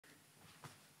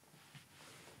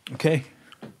Okay.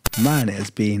 Man, it has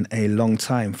been a long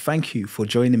time. Thank you for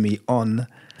joining me on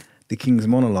the King's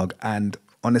Monologue. And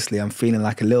honestly, I'm feeling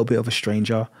like a little bit of a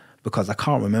stranger because I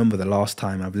can't remember the last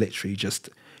time I've literally just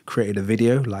created a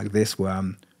video like this where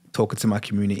I'm talking to my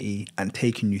community and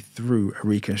taking you through a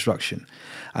reconstruction.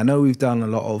 I know we've done a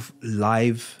lot of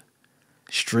live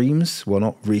streams. Well,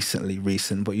 not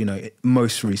recent, but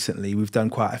most recently we've done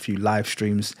quite a few live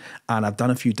streams and I've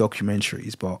done a few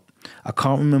documentaries, but I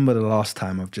can't remember the last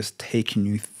time I've just taken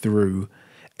you through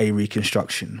a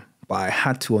reconstruction. But I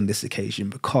had to on this occasion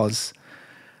because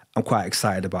I'm quite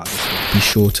excited about this one. Be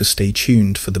sure to stay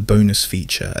tuned for the bonus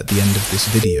feature at the end of this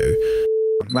video.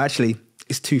 Actually,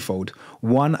 it's twofold.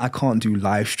 One, I can't do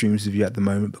live streams with you at the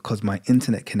moment because my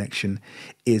internet connection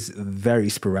is very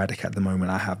sporadic at the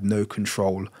moment. I have no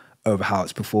control over how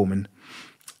it's performing.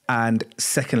 And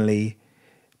secondly,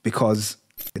 because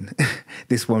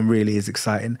this one really is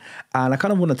exciting. And I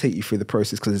kind of want to take you through the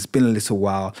process because it's been a little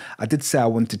while. I did say I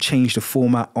wanted to change the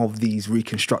format of these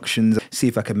reconstructions, see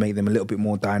if I could make them a little bit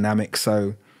more dynamic.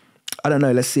 So I don't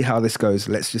know. Let's see how this goes.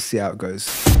 Let's just see how it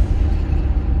goes.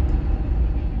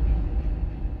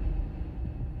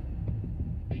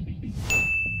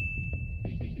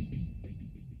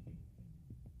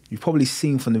 You've probably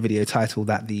seen from the video title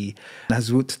that the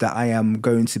Nazut that I am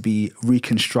going to be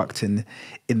reconstructing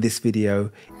in this video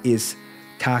is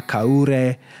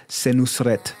Pharaoh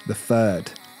Senusret III.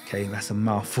 Okay, that's a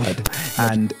mouthful.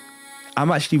 And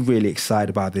I'm actually really excited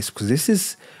about this because this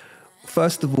is,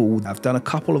 first of all, I've done a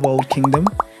couple of Old Kingdom.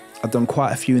 I've done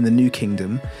quite a few in the New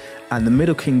Kingdom. And the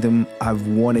Middle Kingdom I've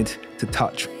wanted to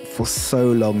touch for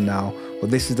so long now.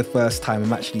 But this is the first time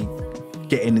I'm actually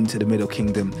getting into the Middle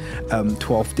Kingdom,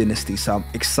 12th dynasty. So I'm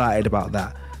excited about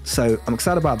that. So I'm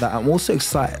excited about that. I'm also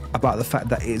excited about the fact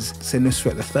that it is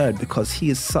Senusret III because he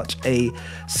is such a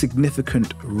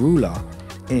significant ruler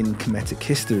in Kemetic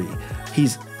history.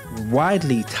 He's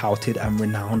widely touted and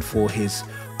renowned for his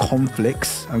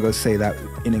conflicts. I'm going to say that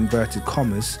in inverted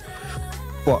commas.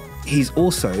 But he's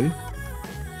also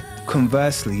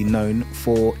conversely known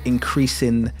for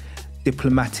increasing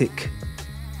diplomatic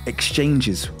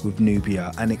exchanges with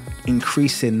Nubia and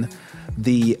increasing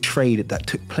the trade that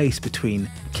took place between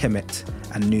Kemet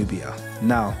and Nubia.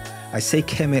 Now, I say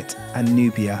Kemet and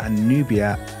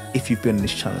Nubia, if you've been on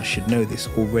this channel, should know this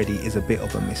already, is a bit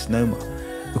of a misnomer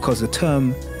because the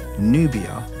term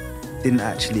Nubia didn't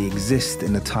actually exist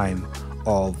in the time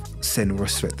of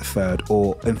Senusret III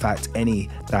or in fact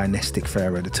any dynastic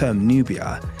pharaoh. The term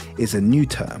Nubia is a new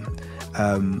term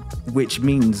which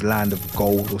means land of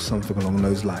gold or something along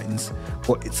those lines,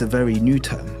 but it's a very new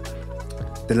term.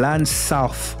 The land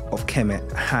south of Kemet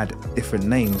had different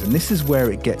names, and this is where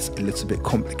it gets a little bit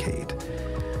complicated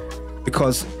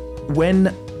because when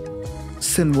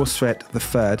Senusret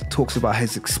III talks about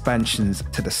his expansions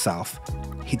to the south,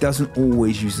 he doesn't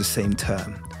always use the same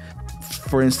term.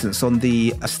 For instance, on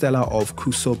the Stela of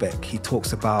Kusobek, he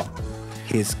talks about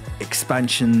his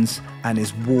expansions and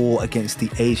his war against the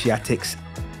Asiatics.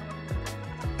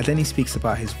 And then he speaks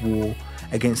about his war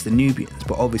against the Nubians,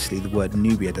 but obviously the word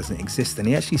Nubia doesn't exist. And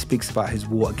he actually speaks about his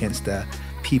war against the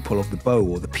people of the bow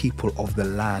or the people of the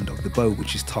land of the bow,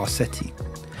 which is Tarseti.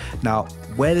 Now,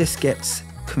 where this gets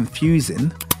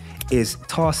confusing is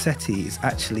Tarseti is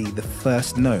actually the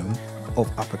first nome of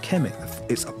Upper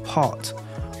Kemet. It's a part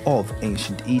of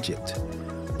ancient Egypt.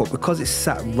 But because it's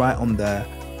sat right on the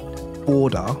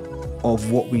border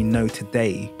of what we know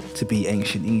today to be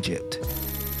ancient Egypt,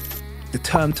 the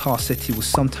term Tarseti was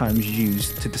sometimes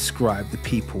used to describe the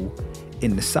people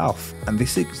in the south. And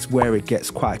this is where it gets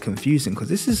quite confusing because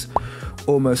this is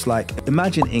almost like,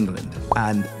 imagine England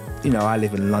and, I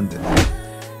live in London.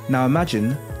 Now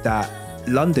imagine that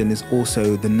London is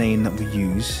also the name that we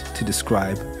use to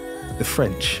describe the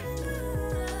French.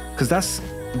 Because that's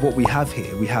what we have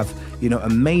here. We have, a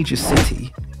major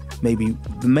city, maybe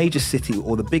the major city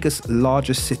or the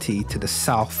largest city to the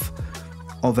south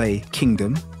of a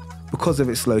kingdom. Because of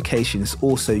its location, it's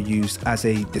also used as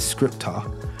a descriptor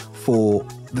for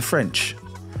the French.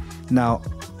 Now,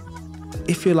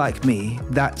 if you're like me,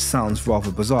 that sounds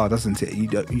rather bizarre, doesn't it?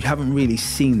 You haven't really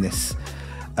seen this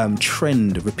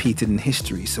trend repeated in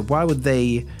history. So why would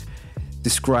they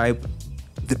describe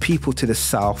the people to the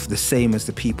south the same as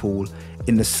the people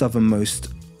in the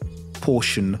southernmost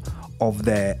portion of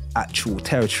their actual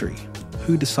territory?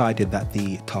 Who decided that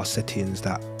the Tarsetians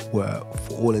that were,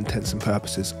 for all intents and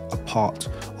purposes, a part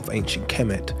of ancient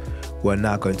Kemet were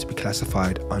now going to be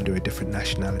classified under a different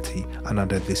nationality and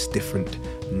under this different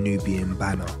Nubian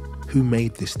banner? Who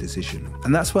made this decision?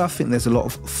 And that's where I think there's a lot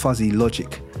of fuzzy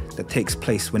logic that takes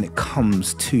place when it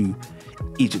comes to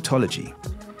Egyptology.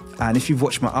 And if you've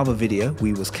watched my other video,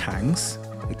 We Was Kangs,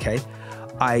 okay,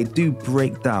 I do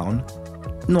break down,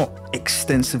 not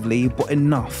extensively, but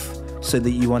enough so that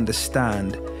you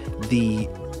understand the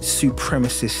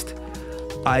supremacist,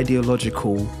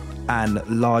 ideological, and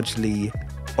largely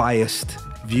biased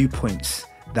viewpoints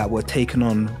that were taken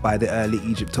on by the early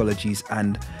Egyptologies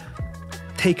and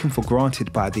taken for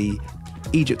granted by the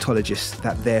Egyptologists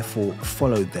that therefore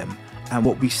followed them. And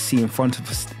what we see in front of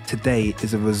us today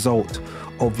is a result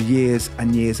of years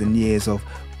and years and years of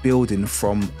building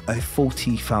from a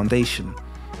faulty foundation.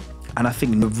 And I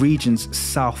think in the regions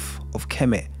south of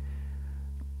Kemet,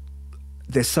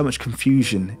 there's so much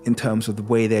confusion in terms of the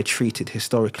way they're treated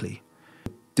historically.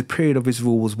 The period of his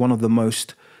rule was one of the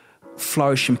most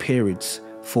flourishing periods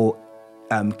for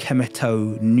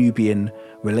Kemeto-Nubian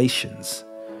relations.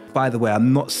 By the way,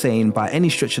 I'm not saying by any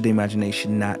stretch of the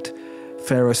imagination that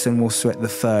Pharaoh Senusret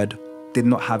III did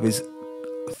not have his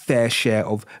fair share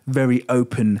of very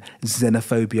open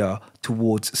xenophobia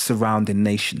towards surrounding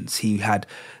nations. He had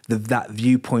that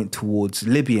viewpoint towards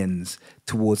Libyans,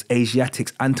 towards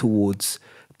Asiatics, and towards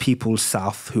people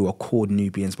south who are called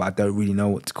Nubians, but I don't really know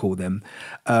what to call them.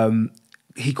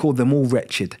 He called them all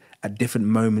wretched at different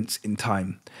moments in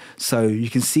time. So you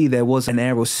can see there was an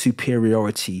air of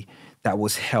superiority that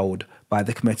was held by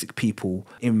the Kemetic people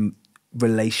in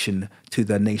relation to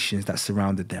the nations that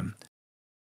surrounded them.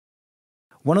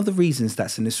 One of the reasons that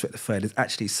Senusret III is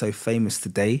actually so famous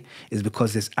today is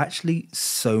because there's actually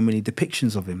so many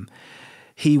depictions of him.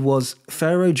 He was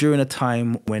pharaoh during a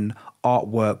time when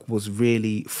artwork was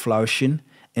really flourishing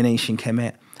in ancient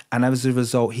Kemet, and as a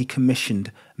result, he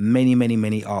commissioned many, many,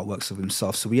 many artworks of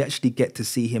himself. So we actually get to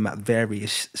see him at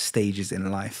various stages in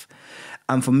life.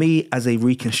 And for me, as a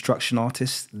reconstruction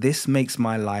artist, this makes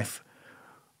my life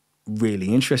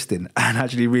really interesting and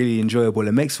actually really enjoyable.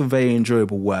 It makes for very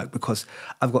enjoyable work because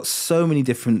I've got so many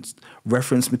different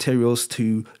reference materials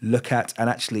to look at, and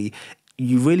actually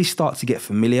you really start to get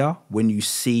familiar when you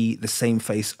see the same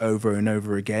face over and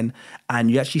over again, and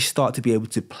you actually start to be able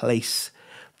to place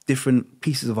different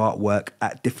pieces of artwork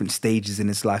at different stages in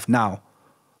his life. Now,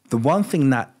 the one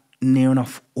thing that near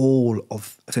enough all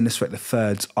of Senusret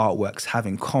III's artworks have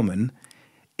in common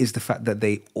is the fact that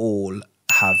they all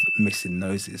have missing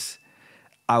noses.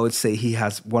 I would say he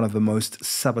has one of the most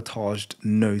sabotaged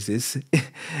noses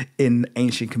in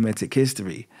ancient Kemetic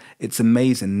history. It's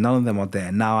amazing. None of them are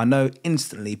there. Now, I know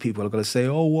instantly people are going to say,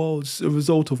 oh, well, it's a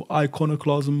result of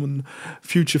iconoclasm and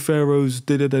future pharaohs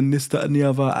did it and this, that, and the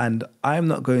other. And I'm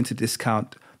not going to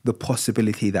discount the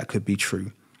possibility that could be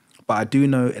true. But I do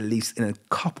know, at least in a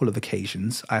couple of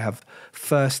occasions, I have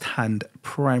first-hand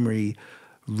primary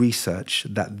research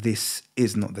that this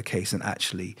is not the case, and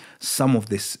actually some of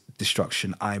this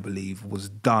destruction, I believe, was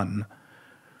done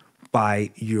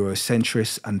by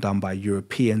Eurocentrists and done by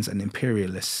Europeans and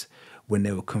imperialists when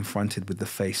they were confronted with the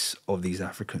face of these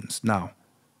Africans. Now,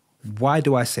 why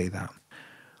do I say that?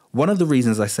 One of the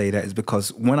reasons I say that is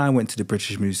because when I went to the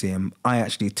British Museum, I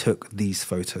actually took these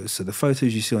photos. So the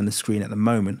photos you see on the screen at the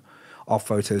moment are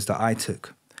photos that I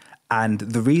took. And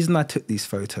the reason I took these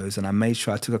photos and I made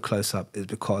sure I took a close-up is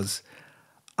because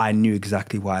I knew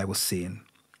exactly what I was seeing.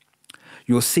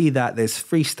 You'll see that there's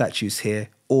 3 statues here,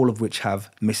 all of which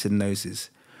have missing noses.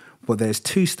 But there's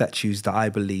 2 statues that I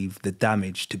believe the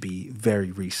damage to be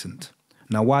very recent.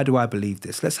 Now, why do I believe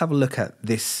this? Let's have a look at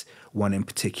this one in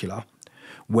particular,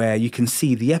 where you can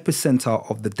see the epicenter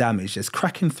of the damage. There's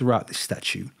cracking throughout this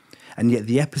statue, and yet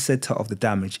the epicenter of the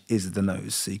damage is the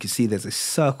nose. So you can see there's a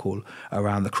circle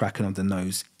around the cracking of the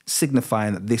nose,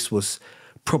 signifying that this was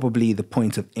probably the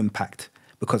point of impact,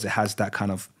 because it has that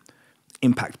kind of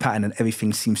impact pattern and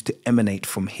everything seems to emanate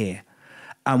from here.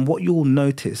 And what you'll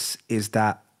notice is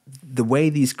that the way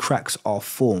these cracks are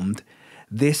formed,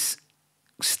 this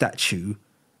statue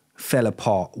fell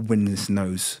apart when this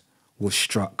nose was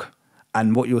struck.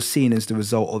 And what you're seeing is the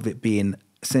result of it being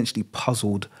essentially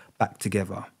puzzled back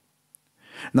together.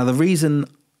 Now, the reason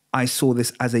I saw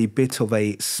this as a bit of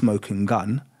a smoking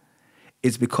gun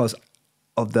is because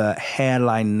of the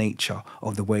hairline nature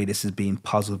of the way this is being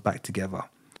puzzled back together.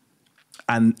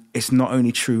 And it's not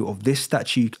only true of this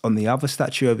statue, on the other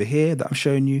statue over here that I'm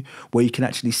showing you, where you can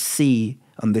actually see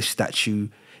on this statue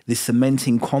the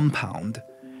cementing compound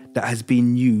that has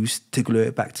been used to glue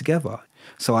it back together.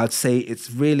 So I'd say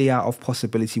it's really out of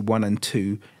possibility 1 and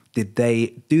 2. Did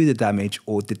they do the damage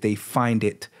or did they find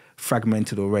it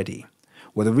fragmented already?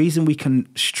 Well, the reason we can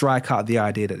strike out the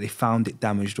idea that they found it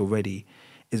damaged already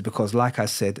is because, like I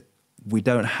said, we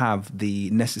don't have the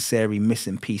necessary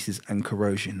missing pieces and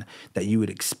corrosion that you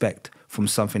would expect from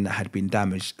something that had been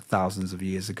damaged thousands of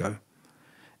years ago.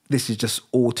 this is just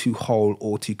all too whole,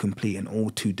 all too complete, and all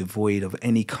too devoid of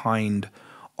any kind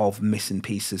of missing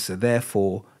pieces. So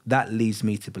therefore, that leads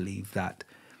me to believe that,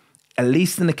 at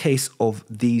least in the case of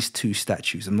these two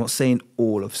statues, I'm not saying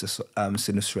all of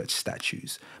Senusret's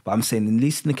statues, but I'm saying at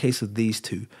least in the case of these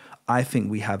two, I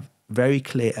think we have very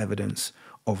clear evidence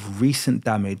of recent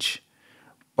damage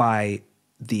by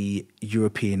the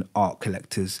European art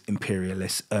collectors,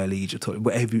 imperialists, early Egypt,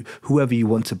 whoever you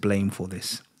want to blame for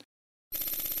this.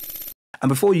 And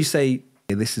before you say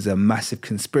this is a massive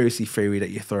conspiracy theory that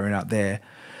you're throwing out there,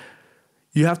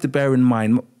 you have to bear in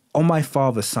mind, on my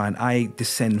father's side, I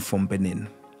descend from Benin.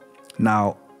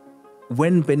 Now,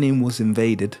 when Benin was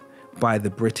invaded by the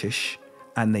British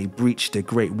and they breached the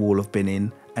Great Wall of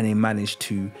Benin and they managed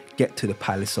to get to the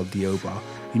Palace of the Oba,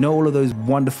 you know all of those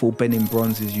wonderful Benin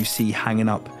bronzes you see hanging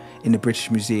up in the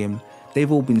British Museum?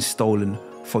 They've all been stolen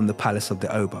from the Palace of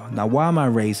the Oba. Now, why am I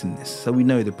raising this? So we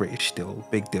know the British still,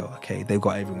 big deal, okay? They've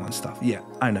got everyone's stuff. Yeah,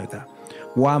 I know that.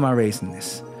 Why am I raising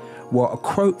this? Well, a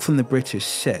quote from the British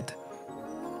said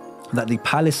that the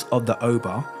Palace of the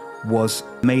Oba was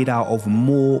made out of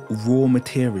more raw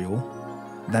material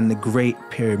than the Great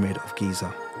Pyramid of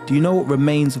Giza. Do you know what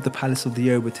remains of the Palace of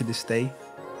the Oba to this day?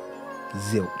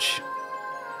 Zilch.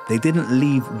 They didn't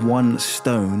leave one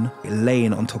stone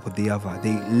laying on top of the other.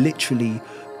 They literally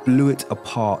blew it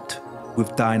apart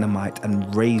with dynamite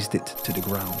and razed it to the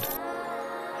ground.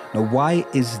 Now, why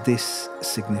is this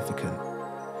significant?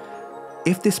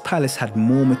 If this palace had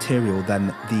more material than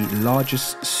the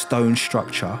largest stone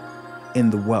structure in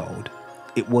the world,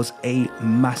 it was a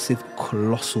massive,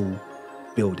 colossal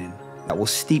building that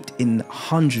was steeped in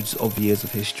hundreds of years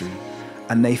of history,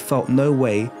 and they felt no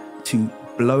way to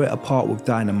blow it apart with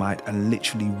dynamite and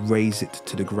literally raze it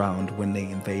to the ground when they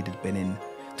invaded Benin,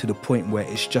 to the point where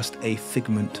it's just a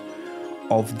figment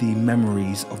of the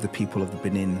memories of the people of the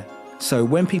Benin. So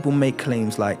when people make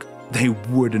claims like they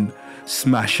wouldn't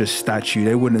smash a statue,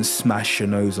 they wouldn't smash your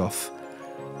nose off,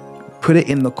 put it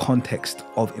in the context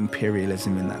of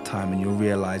imperialism in that time and you'll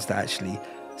realize that actually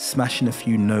smashing a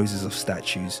few noses of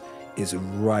statues is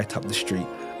right up the street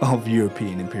of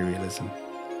European imperialism.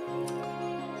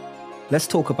 Let's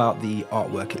talk about the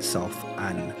artwork itself.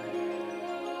 And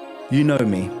you know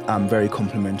me, I'm very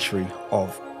complimentary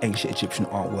of ancient Egyptian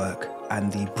artwork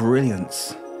and the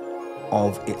brilliance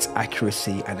of its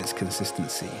accuracy and its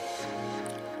consistency.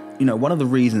 You know, one of the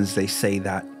reasons they say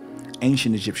that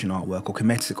ancient Egyptian artwork or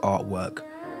Kemetic artwork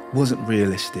wasn't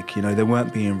realistic, you know, they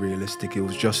weren't being realistic, it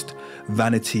was just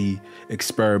vanity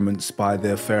experiments by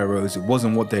their pharaohs, it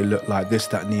wasn't what they looked like, this,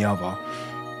 that, and the other,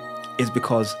 is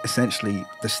because essentially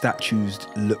the statues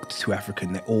looked too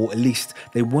African, or at least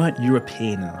they weren't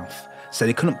European enough. So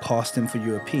they couldn't pass them for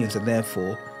Europeans, and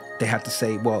therefore they had to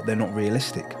say, well, they're not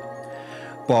realistic.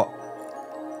 But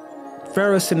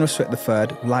Pharaoh Senusret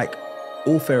III, like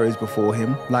all pharaohs before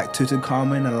him, like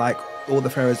Tutankhamun and like all the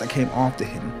pharaohs that came after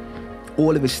him,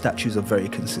 all of his statues are very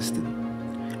consistent.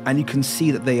 And you can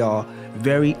see that they are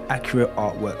very accurate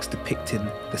artworks depicting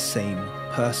the same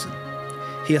person.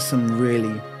 He has some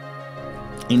really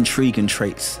intriguing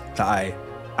traits that I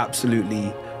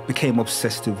absolutely became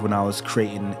obsessed with when I was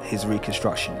creating his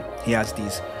reconstruction. He has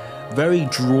these very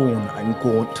drawn and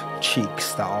gaunt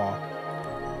cheeks that are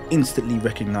instantly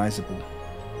recognizable.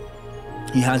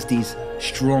 He has these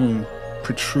strong,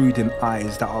 protruding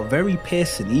eyes that are very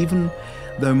piercing, even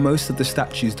though most of the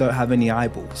statues don't have any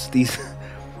eyeballs. These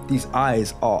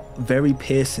eyes are very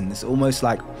piercing. It's almost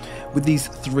like with these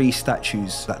three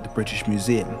statues at the British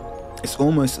Museum, it's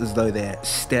almost as though they're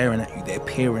staring at you, they're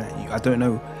peering at you. I don't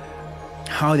know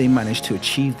how they managed to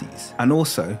achieve these. And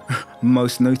also,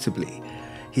 most notably,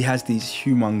 he has these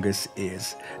humongous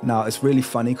ears. Now, it's really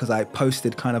funny because I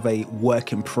posted kind of a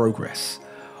work in progress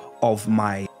of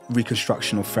my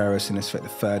reconstruction of Pharaoh Senusret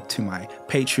III to my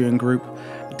Patreon group.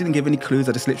 I didn't give any clues,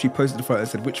 I just literally posted the photo and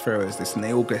said, which pharaoh is this? And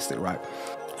they all guessed it right.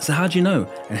 So how do you know?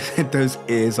 And those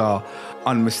ears are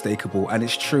unmistakable. And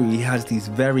it's true, he has these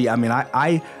very,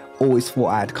 I always thought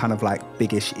I had kind of like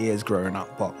biggish ears growing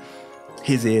up, but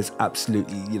his ears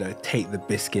absolutely, you know, take the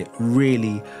biscuit.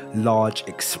 Really large,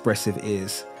 expressive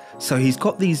ears. So he's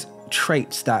got these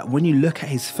traits that when you look at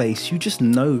his face, you just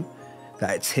know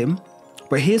that it's him.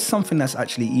 But here's something that's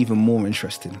actually even more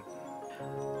interesting.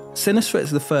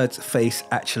 Senusret III's face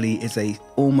actually is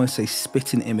almost a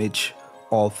spitting image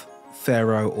of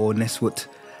Pharaoh or Neswut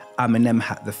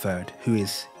Amenemhat III, who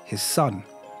is his son.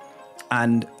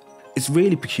 And it's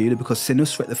really peculiar because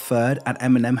Senusret III and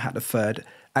Amenemhat III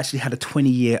actually had a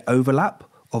 20-year overlap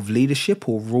of leadership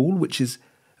or rule, which is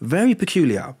very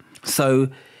peculiar. So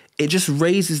it just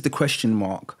raises the question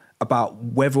mark about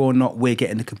whether or not we're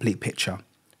getting the complete picture.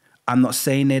 I'm not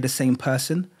saying they're the same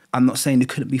person. I'm not saying they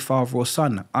couldn't be father or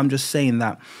son. I'm just saying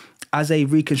that as a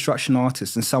reconstruction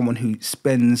artist and someone who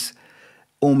spends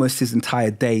almost his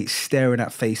entire day staring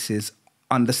at faces,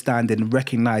 understanding,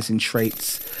 recognizing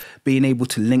traits, being able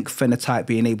to link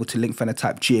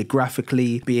phenotype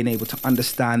geographically, being able to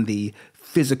understand the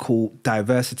physical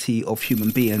diversity of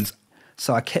human beings.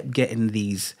 So I kept getting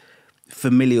these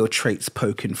familial traits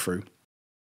poking through.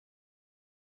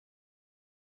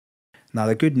 Now,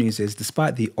 the good news is,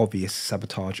 despite the obvious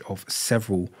sabotage of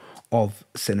several of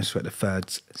Senusret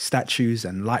III's statues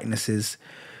and likenesses,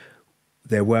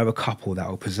 there were a couple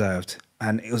that were preserved,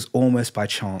 and it was almost by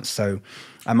chance. So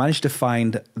I managed to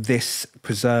find this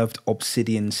preserved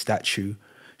obsidian statue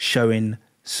showing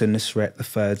Senusret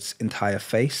III's entire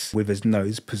face with his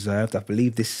nose preserved. I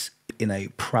believe this in a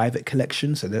private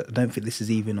collection, so I don't think this is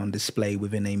even on display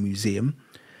within a museum.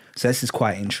 So this is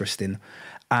quite interesting.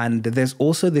 And there's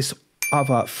also this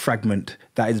other fragment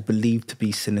that is believed to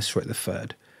be Senusret III.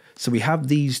 So we have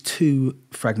these two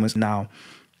fragments now.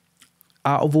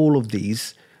 Out of all of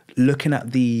these, looking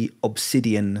at the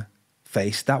obsidian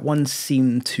face, that one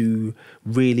seemed to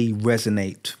really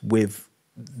resonate with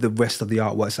the rest of the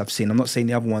artworks I've seen. I'm not saying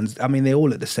the other ones, I mean, they all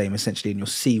look the same essentially, and you'll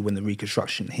see when the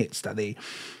reconstruction hits that it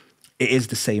is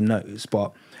the same nose,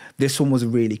 but this one was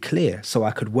really clear, so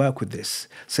I could work with this.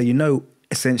 So you know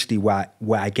essentially where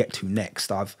I get to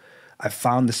next. I've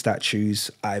found the statues,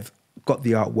 I've got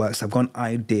the artworks, I've got an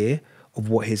idea of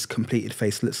what his completed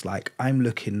face looks like. I'm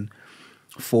looking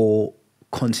for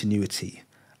continuity.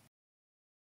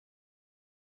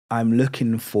 I'm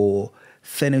looking for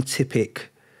phenotypic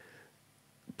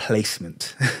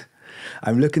placement.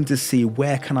 I'm looking to see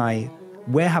where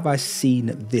have I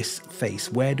seen this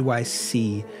face? Where do I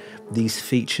see these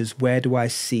features? Where do I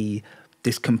see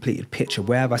this completed picture?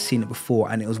 Where have I seen it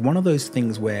before? And it was one of those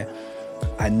things where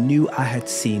I knew I had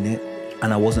seen it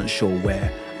and I wasn't sure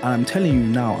where. And I'm telling you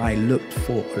now, I looked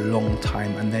for a long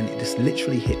time and then it just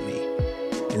literally hit me.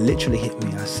 It literally hit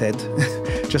me. I said,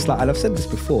 just like, and I've said this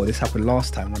before, this happened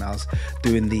last time when I was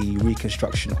doing the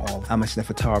reconstruction of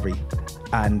Nefertari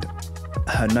and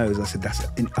her nose. I said,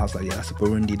 I was like, yeah, that's a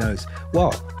Burundi nose.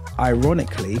 Well,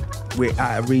 ironically, we're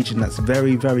at a region that's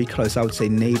very, very close. I would say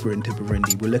neighboring to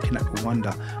Burundi. We're looking at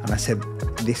Rwanda. And I said,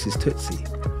 this is Tutsi.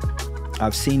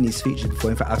 I've seen these features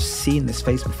before. In fact, I've seen this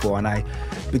face before. And I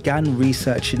began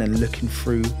researching and looking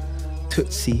through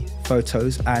Tutsi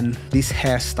photos, and this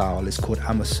hairstyle is called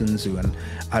Amasunzu. And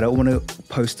I don't want to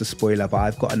post a spoiler, but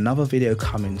I've got another video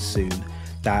coming soon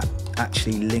that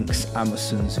actually links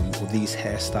Amasunzu, or these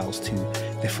hairstyles, to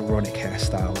the pharaonic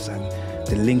hairstyles, and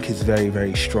the link is very,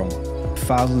 very strong.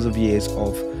 Thousands of years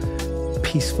of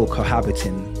peaceful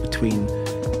cohabiting between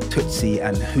Tutsi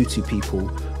and Hutu people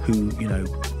who, you know,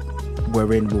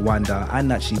 were in Rwanda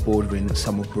and actually bordering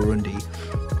some of Burundi.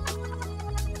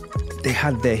 They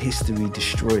had their history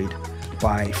destroyed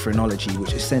by phrenology,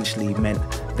 which essentially meant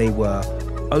they were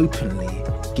openly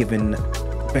given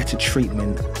better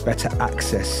treatment, better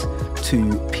access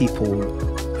to people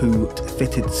who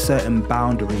fitted certain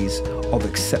boundaries of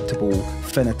acceptable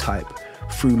phenotype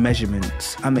through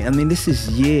measurements. I mean, this is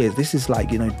years, this is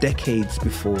like, you know, decades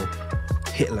before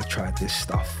Hitler tried this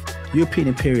stuff. European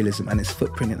imperialism and its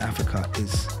footprint in Africa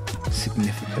is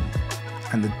significant,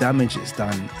 and the damage it's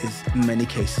done is in many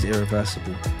cases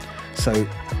irreversible. So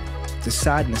the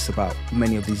sadness about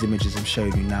many of these images I'm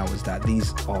showing you now is that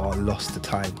these are lost to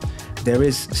time. There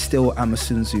is still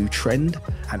Amasunzu trend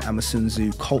and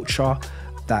Amasunzu culture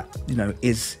that, you know,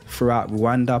 is throughout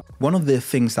Rwanda. One of the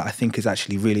things that I think is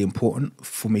actually really important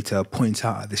for me to point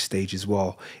out at this stage as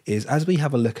well is, as we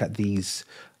have a look at these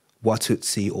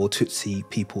Watutsi or Tutsi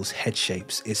people's head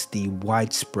shapes, it's the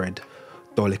widespread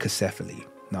dolichocephaly.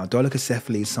 Now,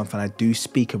 dolichocephaly is something I do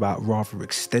speak about rather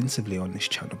extensively on this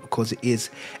channel because it is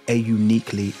a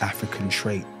uniquely African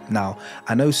trait. Now,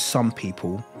 I know some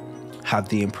people have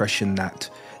the impression that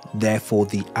therefore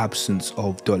the absence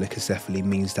of dolichocephaly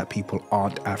means that people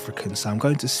aren't African. So I'm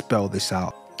going to spell this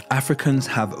out. Africans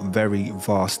have very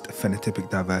vast phenotypic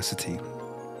diversity.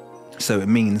 So it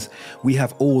means we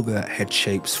have all the head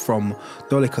shapes from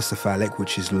dolichocephalic,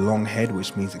 which is long head,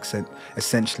 which means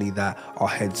essentially that our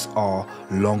heads are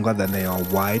longer than they are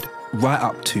wide, right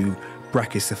up to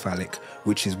brachycephalic,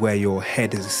 which is where your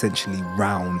head is essentially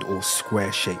round or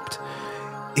square shaped.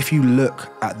 If you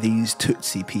look at these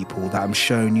Tutsi people that I'm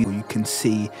showing you, you can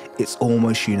see it's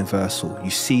almost universal. You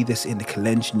see this in the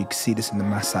Kalenjin, you can see this in the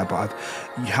Maasai, but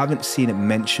you haven't seen it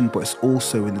mentioned, but it's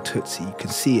also in the Tutsi. You can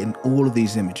see it in all of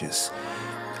these images.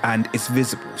 and it's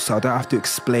visible, so I don't have to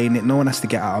explain it. No one has to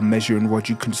get out a measuring rod.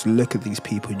 You can just look at these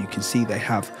people and you can see they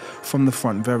have, from the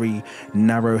front, very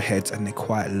narrow heads and they're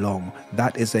quite long.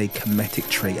 That is a Kemetic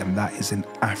trait, and that is an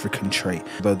African trait.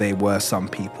 Though there were some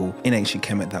people in ancient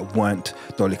Kemet that weren't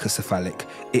dolichocephalic,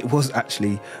 it was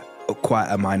actually quite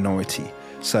a minority.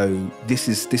 So this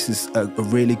is a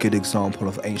really good example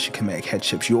of ancient Kemetic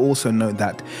headships. You also know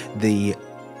that the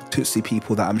Tutsi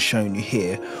people that I'm showing you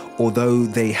here, although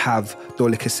they have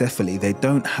dolichocephaly, they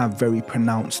don't have very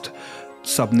pronounced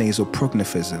subnasal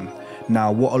prognathism.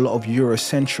 Now, what a lot of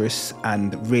Eurocentrists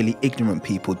and really ignorant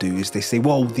people do is they say,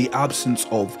 well, the absence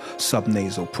of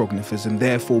subnasal prognathism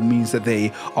therefore means that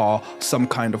they are some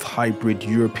kind of hybrid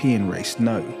European race.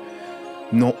 No.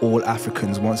 Not all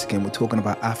Africans. Once again, we're talking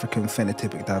about African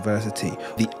phenotypic diversity.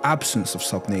 The absence of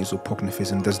subnasal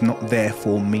prognathism does not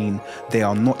therefore mean they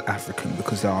are not African,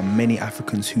 because there are many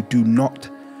Africans who do not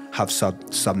have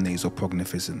subnasal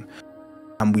prognathism.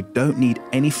 And we don't need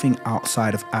anything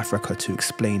outside of Africa to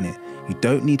explain it. You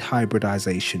don't need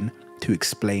hybridization to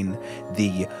explain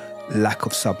the lack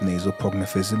of subnasal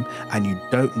prognathism, and you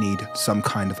don't need some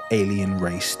kind of alien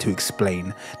race to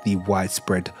explain the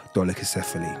widespread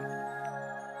dolichocephaly.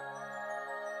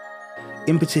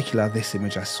 In particular, this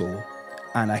image I saw,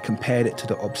 and I compared it to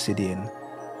the obsidian,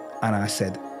 and I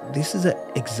said, this is an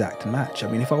exact match. I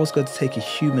mean, if I was going to take a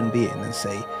human being and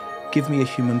say, give me a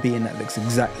human being that looks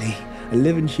exactly, a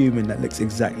living human that looks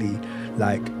exactly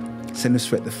like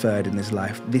Senusret III in his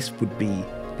life, this would be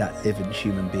that living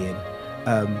human being.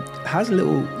 Has a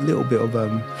little bit of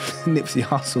Nipsey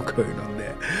Hussle going on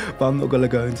there, but I'm not going to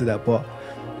go into that. But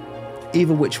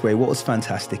either which way, what was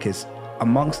fantastic is,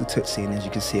 amongst the Tutsi, and as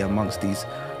you can see, amongst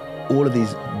all of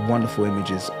these wonderful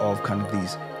images of kind of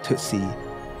these Tutsi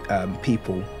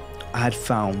people, I had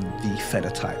found the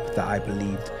phenotype that I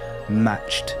believed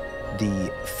matched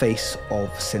the face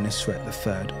of Senusret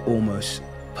III almost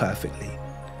perfectly.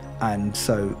 And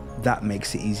so that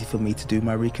makes it easy for me to do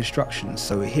my reconstruction.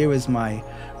 So here is my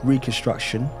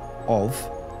reconstruction of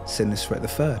Senusret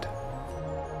III.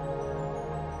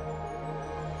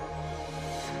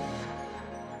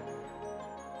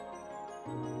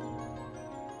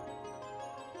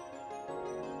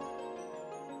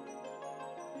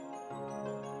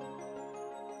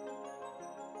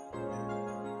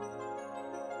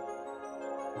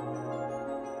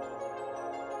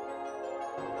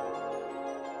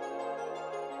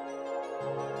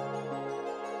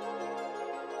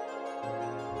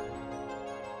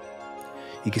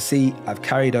 You can see I've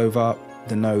carried over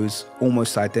the nose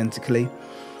almost identically,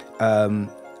 as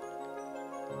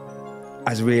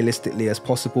realistically as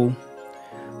possible.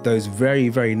 Those very,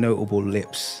 very notable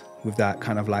lips with that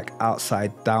kind of like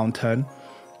outside downturn.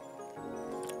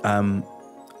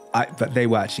 But they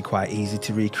were actually quite easy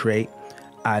to recreate,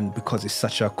 and because it's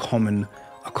such a common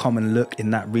look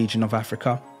in that region of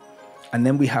Africa. And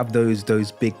then we have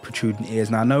those big protruding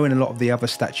ears. Now I know in a lot of the other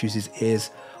statues his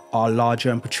ears are larger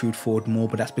and protrude forward more,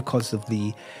 but that's because of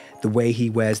the way he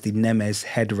wears the Nemes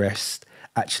headrest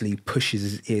actually pushes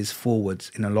his ears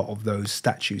forwards in a lot of those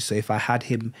statues. So if I had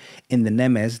him in the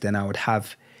Nemes, then I would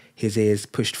have his ears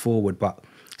pushed forward. But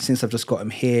since I've just got him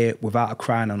here without a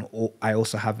crown, and I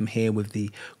also have him here with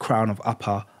the crown of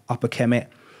upper Kemet,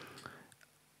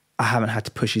 I haven't had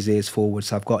to push his ears forward.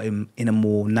 So I've got him in a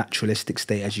more naturalistic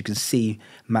state, as you can see,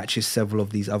 matches several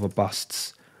of these other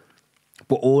busts.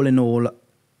 But all in all,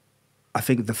 I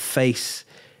think the face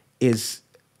is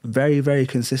very, very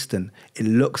consistent. It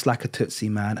looks like a Tutsi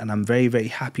man, and I'm very, very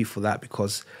happy for that,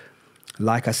 because,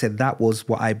 like I said, that was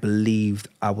what I believed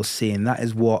I was seeing. That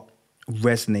is what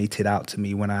resonated out to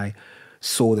me when I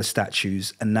saw the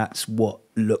statues, and that's what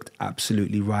looked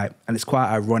absolutely right. And it's quite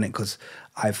ironic, because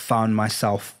I've found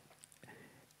myself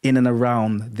in and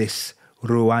around this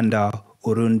Rwanda,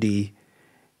 Urundi,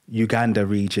 Uganda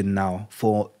region now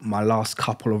for my last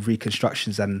couple of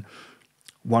reconstructions, and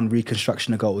one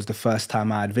reconstruction ago was the first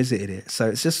time I had visited it. So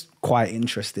it's just quite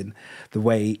interesting the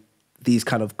way these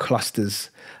kind of clusters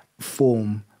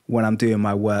form when I'm doing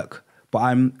my work. But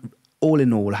I'm, all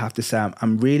in all, I have to say,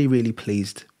 I'm really, really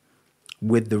pleased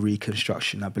with the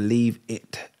reconstruction. I believe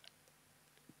it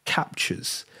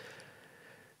captures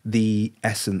the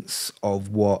essence of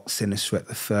what Senusret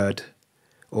III,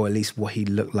 or at least what he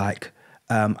looked like.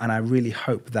 And I really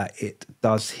hope that it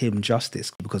does him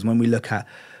justice, because when we look at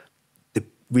the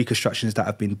reconstructions that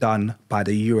have been done by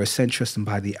the Eurocentrists and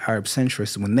by the Arab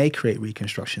centrists, when they create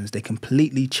reconstructions, they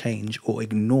completely change or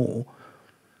ignore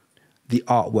the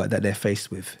artwork that they're faced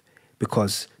with,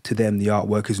 because to them the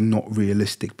artwork is not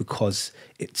realistic because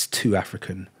it's too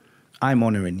African. I'm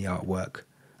honouring the artwork,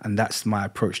 and that's my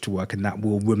approach to work, and that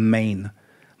will remain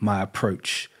my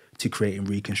approach to creating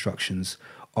reconstructions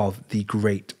of the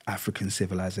great African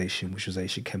civilization, which was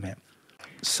ancient Kemet.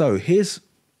 So here's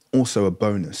also a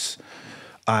bonus.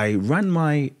 I ran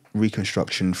my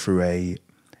reconstruction through a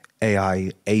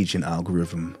AI agent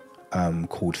algorithm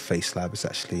called FaceLab. It's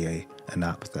actually an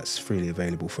app that's freely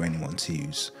available for anyone to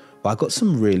use. But I got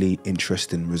some really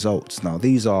interesting results. Now,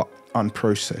 these are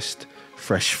unprocessed,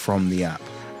 fresh from the app,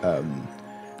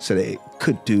 so that it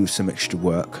could do some extra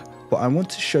work. But I want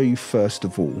to show you, first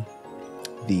of all,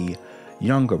 the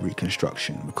younger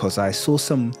reconstruction, because I saw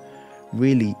some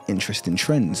really interesting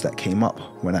trends that came up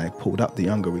when I pulled up the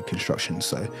younger reconstruction.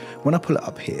 So when I pull it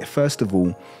up here, first of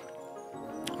all,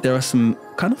 there are some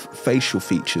kind of facial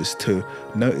features to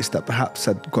notice that perhaps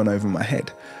had gone over my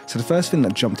head. So the first thing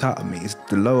that jumped out at me is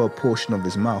the lower portion of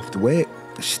his mouth, the way it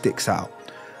sticks out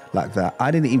like that.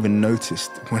 I didn't even notice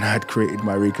when I had created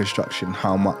my reconstruction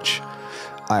how much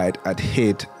I had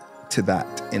adhered to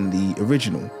that in the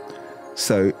original.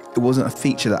 So it wasn't a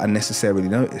feature that I necessarily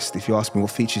noticed. If you ask me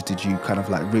what features did you kind of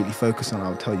like really focus on, I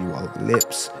would tell you, well, the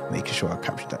lips, making sure I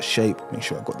captured that shape, make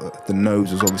sure I got the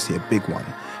nose was obviously a big one,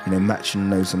 you know, matching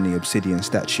the nose on the obsidian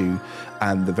statue,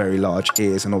 and the very large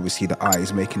ears, and obviously the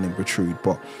eyes, making them protrude.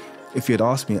 But if you had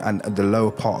asked me, and the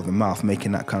lower part of the mouth,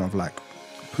 making that kind of like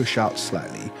push out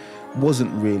slightly,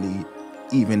 wasn't really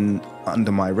even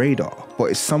under my radar.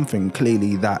 But it's something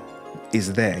clearly that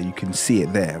is there. You can see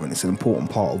it there, and it's an important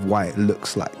part of why it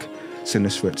looks like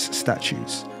Senusret's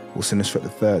statues, or Senusret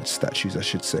III's statues, I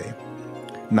should say.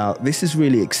 Now, this is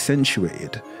really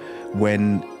accentuated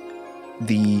when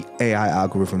the AI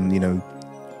algorithm, you know,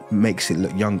 makes it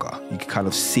look younger. You can kind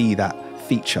of see that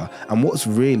feature. And what's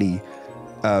really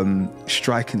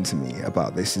striking to me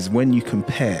about this is when you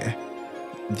compare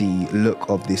the look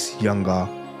of this younger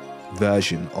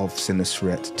version of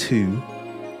Senusret to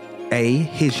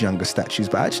his younger statues,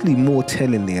 but actually more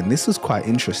tellingly, and this was quite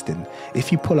interesting,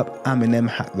 if you pull up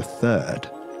Amenemhat III,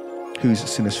 who's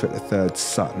Senusret III's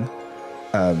son,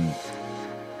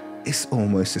 it's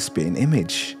almost a spitting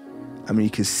image. I mean, you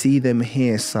can see them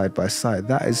here side by side.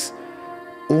 That is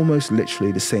almost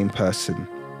literally the same person.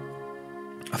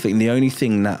 I think the only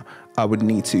thing that I would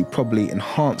need to probably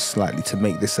enhance slightly to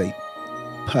make this a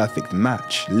perfect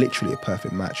match, literally a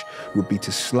perfect match, would be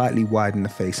to slightly widen the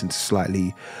face and to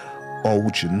slightly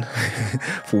bulgin,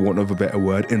 for want of a better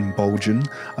word, embolgen,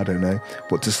 I don't know,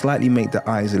 but to slightly make the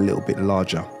eyes a little bit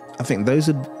larger. I think those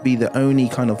would be the only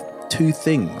kind of two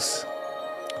things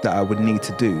that I would need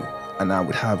to do, and I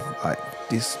would have like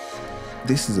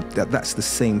that's the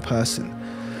same person.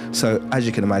 So as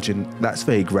you can imagine, that's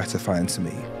very gratifying to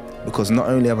me, because not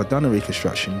only have I done a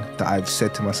reconstruction that I've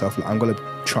said to myself, I'm going to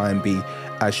try and be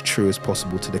as true as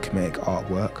possible to the Kemetic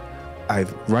artwork.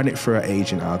 I've run it through an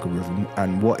agent algorithm,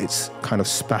 and what it's kind of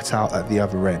spat out at the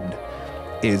other end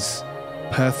is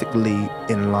perfectly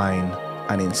in line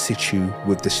and in situ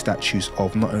with the statues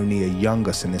of not only a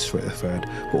younger Senusret III,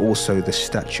 but also the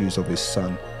statues of his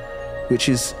son, which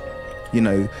is, you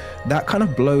know, that kind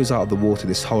of blows out of the water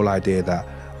this whole idea that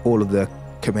all of the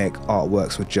Kemetic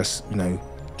artworks were just, you know,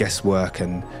 guesswork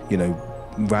and, you know,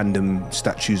 random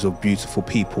statues of beautiful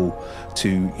people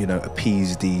to, you know,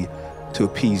 appease the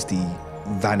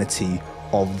vanity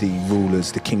of the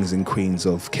rulers, the kings and queens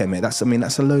of Kemet.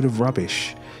 That's a load of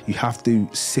rubbish. You have to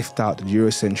sift out the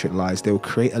Eurocentric lies. They will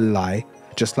create a lie,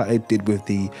 just like they did with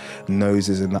the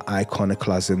noses and the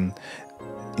iconoclasm.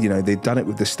 You know, they've done it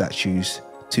with the statues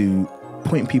to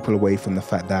point people away from the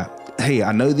fact that, hey,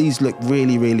 I know these look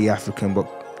really, really African, but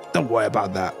don't worry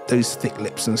about that. Those thick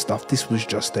lips and stuff, this was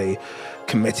just a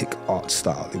Kemetic art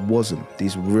style. It wasn't.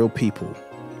 These were real people.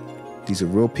 These are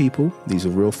real people, these are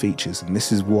real features, and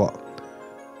this is what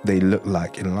they look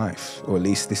like in life, or at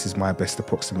least this is my best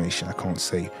approximation. I can't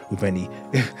say with any,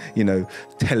 you know,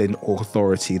 telling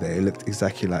authority that it looked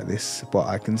exactly like this, but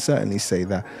I can certainly say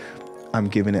that I'm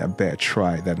giving it a better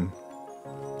try than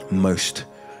most,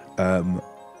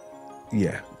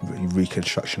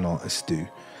 reconstruction artists do.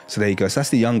 So there you go. So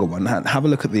that's the younger one. Have a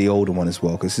look at the older one as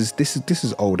well, because this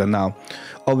is older now.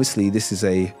 Obviously, this is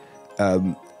an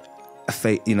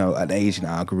aging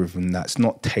algorithm that's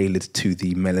not tailored to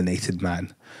the melanated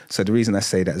man. So the reason I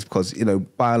say that is because, you know,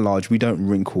 by and large, we don't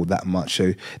wrinkle that much.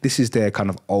 So this is their kind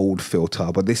of old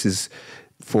filter, but this is,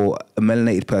 for a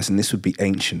melanated person, this would be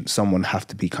ancient. Someone have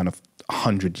to be kind of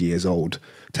 100 years old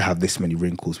to have this many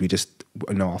wrinkles. We just,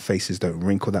 you know, our faces don't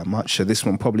wrinkle that much. So this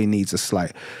one probably needs a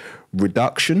slight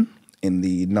reduction in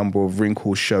the number of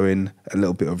wrinkles, showing a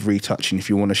little bit of retouching. If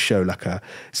you want to show like a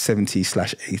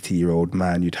 70/80-year-old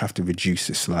man, you'd have to reduce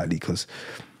it slightly, because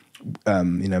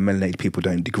melanated people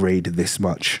don't degrade this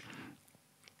much.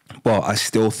 But I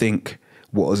still think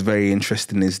What was very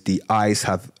interesting is the eyes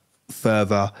have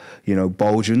further,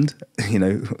 bulged,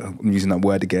 I'm using that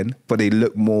word again, but they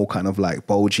look more kind of like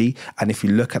bulgy. And if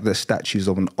you look at the statues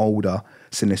of an older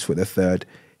Senusret III,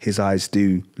 his eyes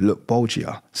do look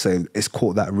bulgier. So it's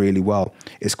caught that really well.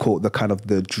 It's caught the kind of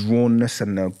the drawnness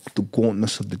and the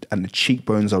gauntness of and the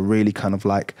cheekbones are really kind of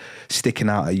like sticking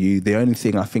out at you. The only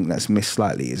thing I think that's missed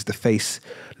slightly is the face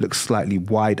looks slightly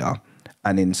wider.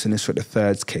 And in Senusret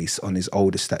III's case, on his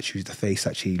older statues, the face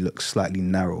actually looks slightly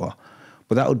narrower.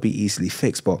 But that would be easily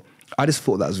fixed. But I just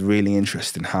thought that was really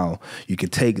interesting how you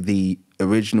could take the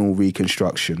original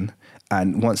reconstruction,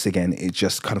 and once again, it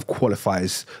just kind of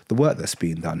qualifies the work that's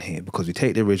being done here, because we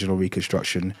take the original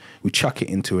reconstruction, we chuck it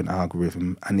into an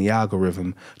algorithm, and the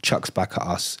algorithm chucks back at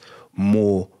us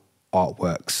more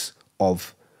artworks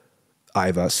of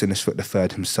either Senusret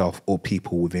III himself or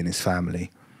people within his family.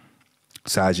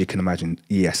 So as you can imagine,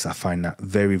 yes, I find that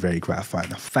very, very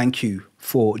gratifying. Thank you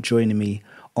for joining me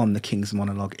on the King's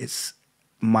Monologue. It's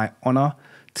my honor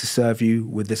to serve you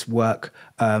with this work.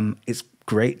 It's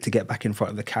great to get back in front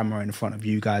of the camera, in front of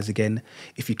you guys again.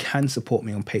 If you can support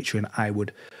me on Patreon, I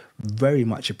would very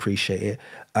much appreciate it.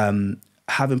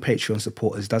 Having Patreon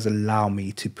supporters does allow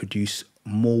me to produce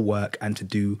more work and to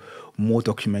do more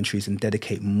documentaries and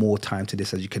dedicate more time to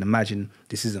this. As you can imagine,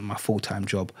 this isn't my full-time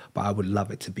job, but I would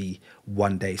love it to be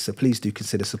one day. So please do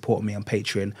consider supporting me on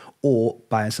Patreon or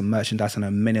buying some merchandise. I know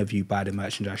many of you buy the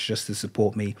merchandise just to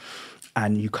support me,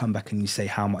 and you come back and you say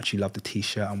how much you love the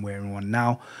t-shirt I'm wearing one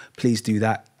now. Please do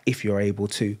that if you're able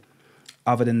to.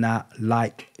 Other than that,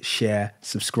 like, share,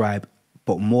 subscribe,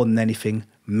 but more than anything,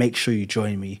 make sure you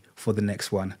join me for the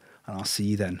next one, and I'll see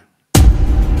you then.